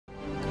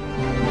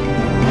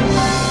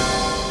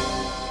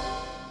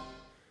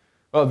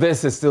Well,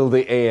 this is still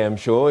the AM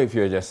show if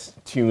you're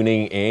just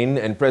tuning in.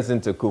 And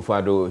President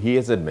Akufo-Addo, he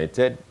has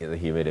admitted that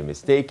he made a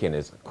mistake in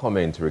his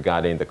comment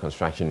regarding the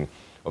construction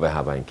of a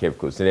harbour in Cape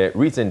Coast. In a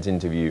recent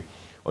interview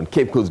on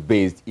Cape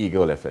Coast-based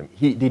Eagle FM,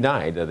 he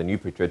denied that the New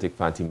Patriotic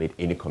Party made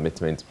any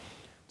commitment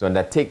to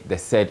undertake the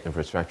said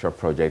infrastructure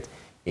project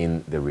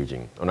in the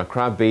region. On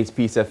Accra-based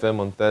Peace FM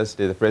on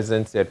Thursday, the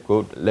president said,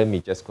 quote, "Let me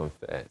just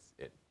confess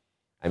it.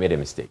 I made a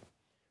mistake."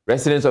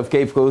 Residents of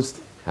Cape Coast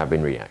have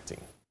been reacting.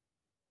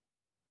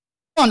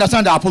 I don't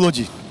understand the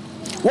apology.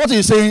 What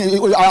he's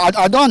saying,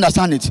 I don't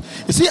understand it.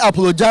 Is he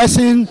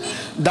apologizing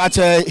that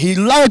he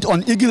lied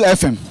on Eagle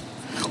FM?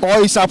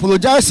 Or is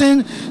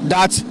apologizing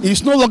that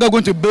he's no longer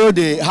going to build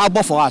a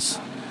harbour for us?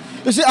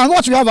 You see, and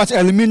what we have at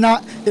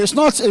Elmina is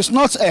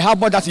not a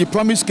harbour that he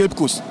promised Cape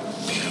Coast.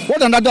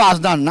 What Nando has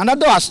done,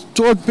 Nando has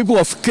told people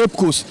of Cape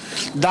Coast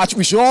that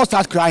we should all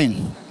start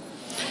crying.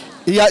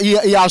 He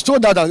has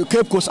told that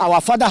Cape Coast, our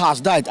father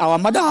has died, our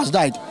mother has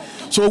died.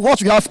 So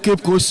what we have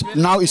Cape Coast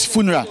now is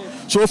funeral.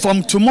 So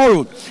from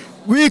tomorrow,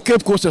 we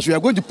Cape Coasters, we are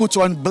going to put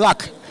on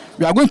black.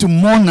 We are going to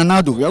mourn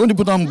Nanado. We are going to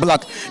put on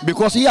black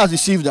because he has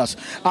deceived us.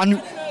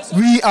 And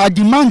we are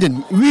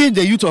demanding, we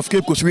the youth of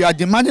Cape Coast, we are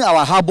demanding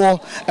our harbour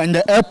and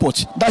the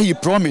airport that he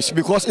promised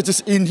because it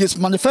is in his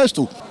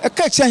manifesto.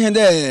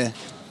 The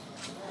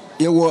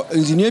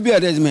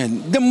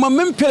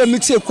moment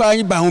pyramid say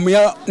crying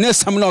Bahumia,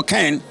 Nessamno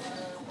can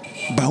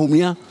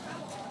Bahumia.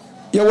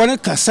 You want a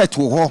cassette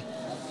to her.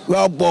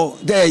 Well,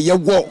 there you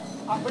go.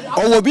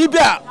 Or will be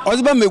there, or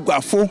the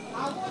Megafo.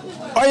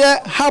 Or your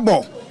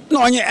harbour,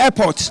 no on your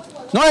airport,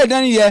 no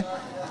then ye,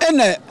 and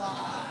a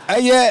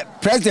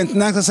president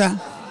Nakasa,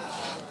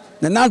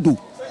 Nanadu,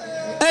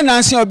 and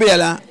Nancy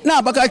Obela. Now,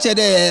 Bakacha,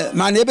 the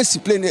man ever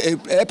plane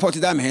airport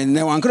dam, and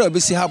no one could be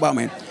see harbour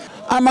man.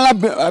 I'm a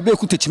big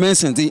teach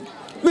mention the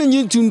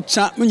menu to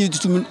chat, menu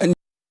to.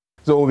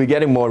 So we'll be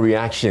getting more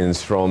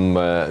reactions from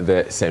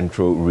the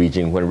Central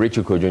region when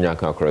Richard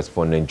Kojo-Nyako, our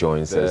correspondent,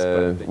 joins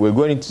us. We're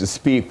going to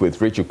speak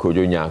with Richard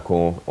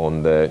Kojo-Nyako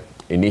on the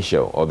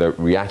initial or the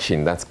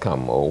reaction that's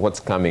come or what's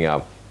coming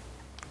up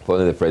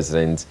following the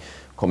president's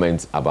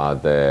comments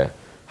about the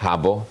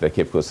harbour, the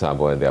Cape Coast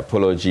harbour, and the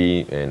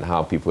apology and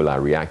how people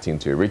are reacting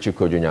to it. Richard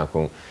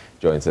Kojo-Nyako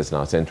joins us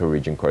now, Central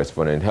region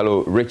correspondent.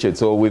 Hello, Richard.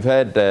 So we've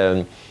had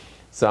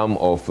some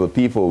of the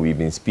people we've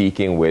been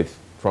speaking with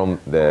from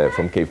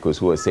Cape Coast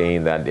who are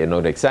saying that they're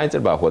not excited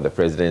about what the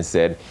president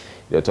said.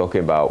 They're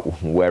talking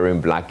about wearing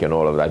black and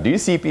all of that. Do you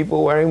see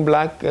people wearing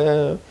black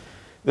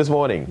this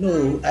morning?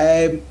 No,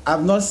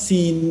 I've not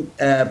seen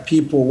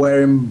people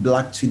wearing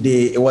black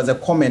today. It was a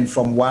comment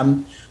from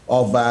one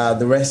of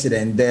the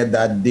residents there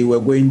that they were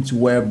going to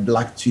wear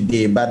black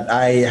today, but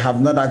I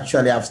have not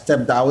actually. I've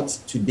stepped out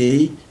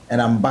today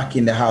and I'm back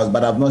in the house,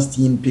 but I've not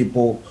seen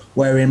people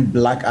wearing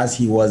black as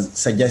he was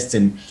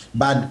suggesting.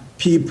 But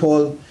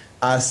people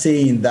are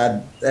saying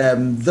that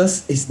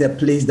this is the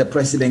place the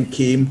president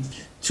came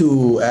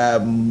to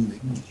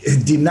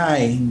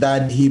deny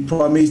that he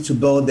promised to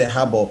build the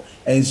harbour.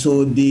 And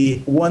so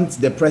they want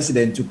the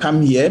president to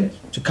come here,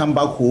 to come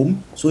back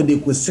home, so they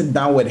could sit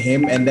down with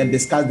him and then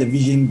discuss the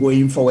vision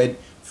going forward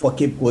for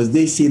Cape Coast.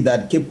 They say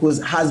that Cape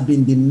Coast has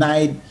been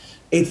denied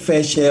a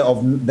fair share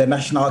of the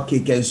national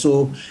cake, and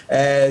so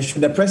should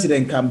the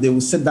president come, they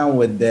will sit down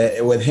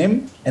with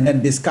him and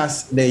then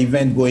discuss the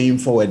event going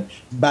forward.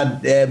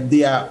 But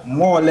they are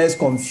more or less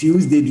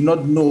confused. They do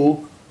not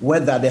know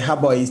whether the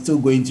harbour is still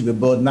going to be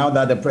built now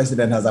that the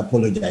president has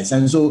apologized.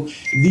 And so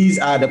these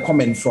are the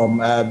comments from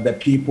the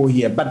people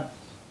here. But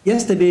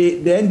yesterday,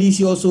 the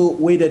NDC also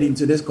waded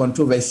into this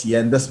controversy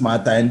and this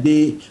matter, and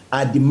they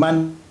are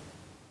demanding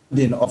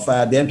of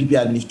the NPP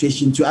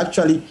administration to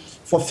actually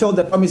fulfill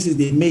the promises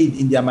they made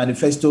in their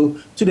manifesto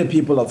to the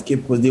people of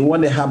Cape Coast. They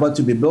want the harbour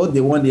to be built, they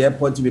want the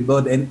airport to be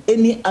built, and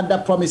any other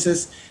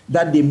promises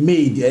that they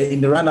made in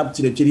the run-up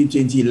to the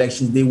 2020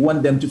 elections, they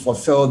want them to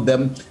fulfill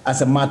them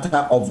as a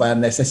matter of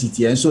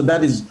necessity. And so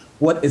that is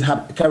what is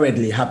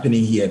currently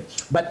happening here.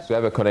 But so we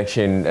have a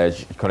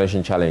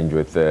connection challenge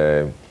with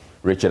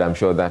Richard. I'm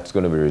sure that's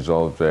going to be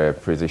resolved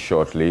pretty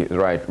shortly.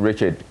 Right,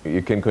 Richard,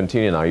 you can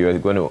continue now. You're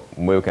going to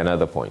make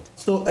another point.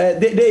 So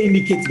they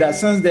indicate that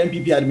since the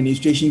NPP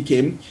administration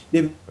came,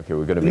 they've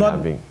we're going to be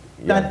having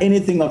done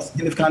anything of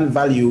significant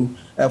value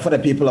for the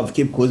people of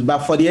Cape Coast. But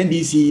for the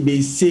NDC,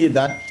 they say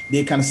that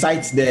they can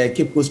cite the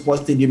Cape Coast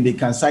Sports Stadium, they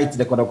can cite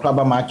the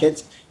Kodokraba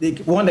Market. They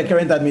want the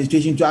current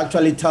administration to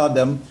actually tell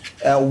them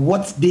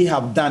what they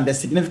have done, the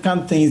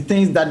significant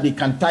things that they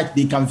can touch,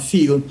 they can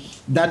feel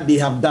that they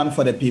have done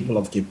for the people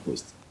of Cape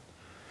Coast.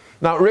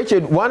 Now,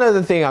 Richard, one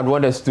other thing I'd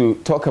want us to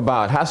talk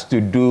about has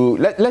to do,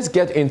 let's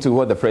get into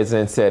what the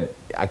president said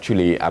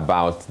actually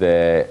about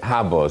the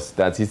harbours.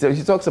 That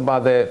he talks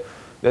about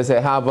there's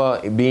a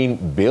harbour being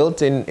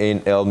built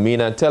in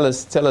Elmina. Tell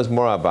us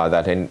more about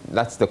that, and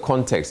that's the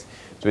context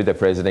to which the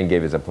president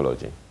gave his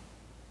apology.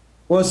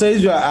 Well, so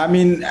Israel, I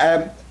mean,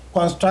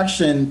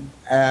 construction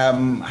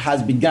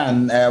has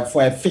begun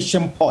for a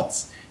fishing port.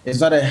 It's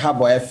not a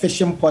harbour, a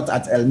fishing port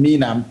at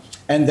Elmina.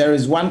 And there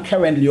is one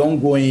currently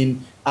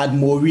ongoing at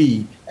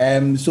Moree.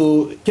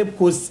 So Cape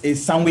Coast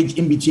is sandwiched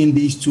in between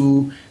these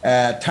two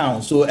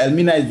towns. So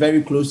Elmina is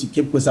very close to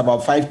Cape Coast,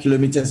 about 5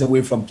 kilometers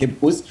away from Cape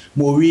Coast.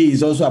 Moree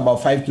is also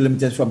about 5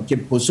 kilometers from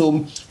Cape Coast.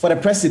 So for the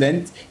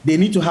president, they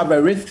need to have a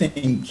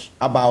rethink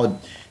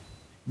about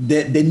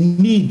the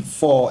need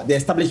for the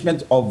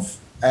establishment of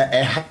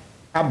a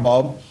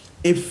harbour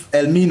if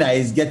Elmina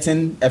is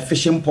getting a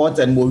fishing port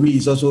and Moree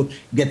is also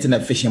getting a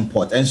fishing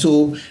port. And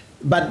so,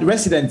 but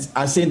residents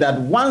are saying that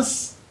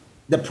once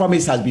the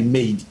promise has been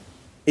made,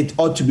 it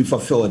ought to be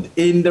fulfilled.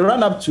 In the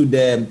run-up to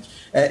the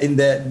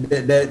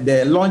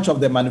launch of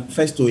the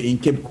manifesto in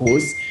Cape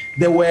Coast,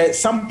 there were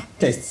some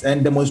protests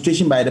and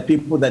demonstrations by the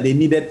people that they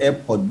needed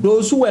airport.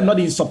 Those who were not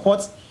in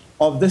support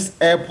of this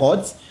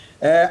airport,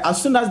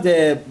 as soon as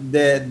the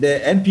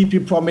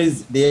NPP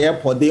promised the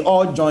airport, they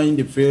all joined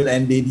the field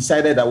and they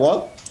decided that,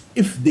 well,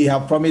 if they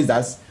have promised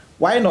us,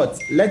 why not?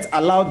 Let's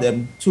allow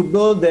them to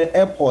build the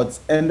airport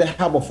and the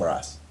harbour for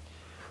us.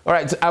 All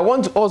right, I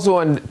want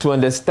also to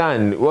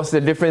understand what's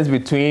the difference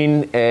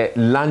between a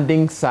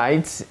landing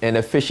site and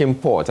a fishing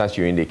port, as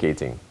you're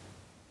indicating.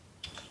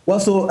 Well,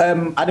 so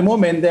at the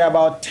moment, there are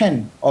about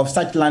 10 of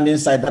such landing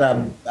sites that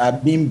are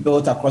being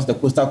built across the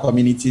coastal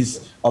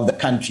communities of the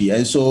country.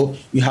 And so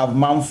you have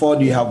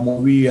Mumford, you have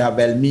Moree, you have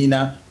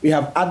Elmina. We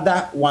have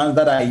other ones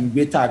that are in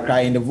Greater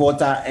Accra, in the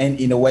Volta, and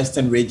in the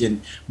Western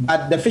region.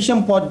 But the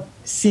fishing port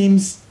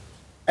seems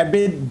a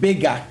bit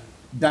bigger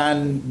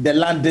than the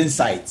landing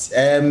sites.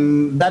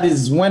 That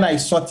is when I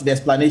sought the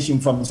explanation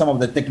from some of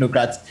the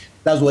technocrats.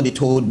 That's what they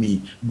told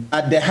me.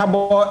 But the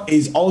harbour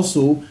is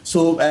also,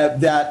 so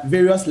there are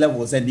various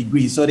levels and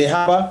degrees. So the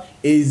harbour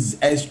is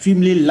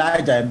extremely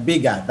larger and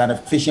bigger than a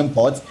fishing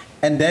port.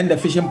 And then the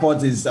fishing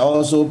port is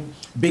also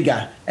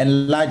bigger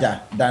and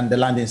larger than the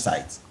landing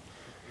sites.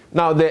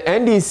 Now, the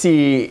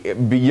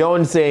NDC,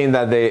 beyond saying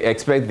that they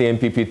expect the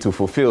NPP to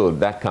fulfill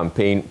that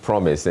campaign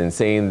promise and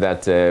saying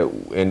that,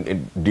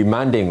 in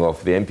demanding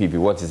of the NPP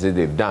what is it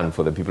they've done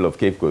for the people of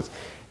Cape Coast,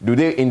 do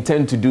they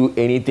intend to do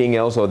anything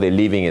else, or are they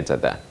leaving it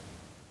at that?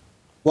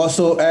 Well,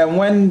 so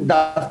when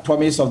that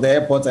promise of the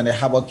airport and the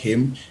harbour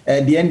came,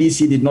 the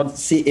NDC did not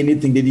say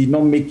anything. They did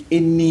not make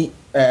any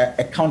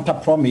a counter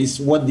promise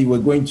what they were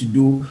going to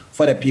do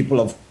for the people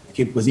of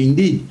Cape Coast.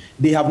 Indeed,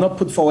 they have not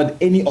put forward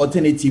any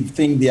alternative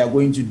thing they are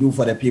going to do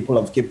for the people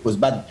of Cape Coast.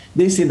 But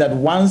they say that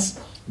once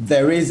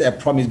there is a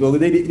promise, but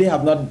they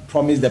have not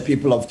promised the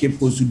people of Cape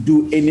Coast to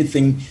do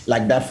anything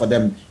like that for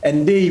them.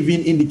 And they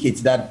even indicate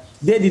that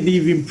they didn't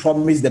even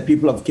promise the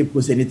people of Cape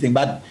Coast anything,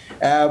 but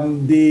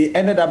they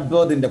ended up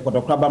building the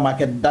Kotokraba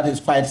market. That is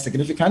quite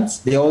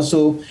significant. They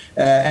also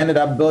ended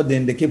up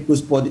building the Cape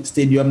Coast Sport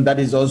Stadium. That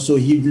is also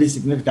hugely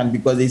significant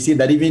because they see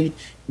that even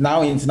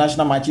now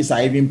international matches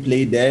are even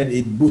played there.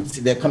 It boosts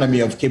the economy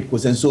of Cape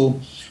Coast. And so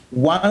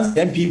once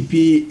the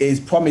NPP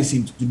is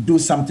promising to do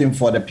something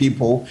for the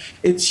people,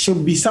 it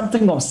should be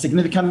something of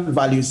significant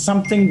value,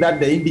 something that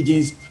the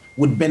indigenes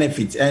would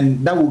benefit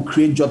and that will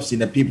create jobs in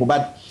the people.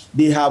 But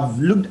they have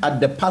looked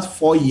at the past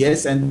 4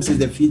 years, and this is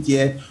the 5th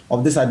year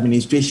of this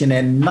administration,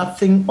 and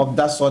nothing of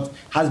that sort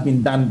has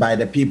been done by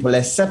the people,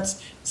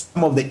 except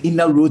some of the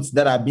inner roads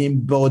that are being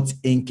built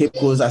in Cape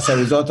Coast as a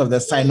result of the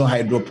Sino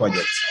Hydro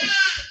project.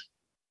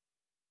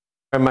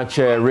 Very much,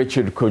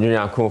 Richard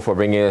Kojo-Nyarko, for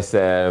bringing us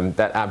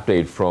that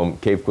update from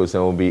Cape Coast,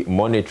 and we'll be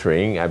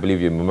monitoring. I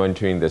believe you're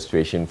monitoring the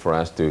situation for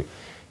us to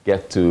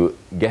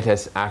get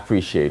us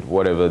appreciate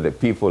whatever the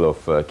people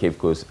of Cape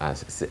Coast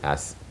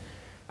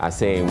are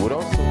saying. Would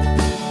also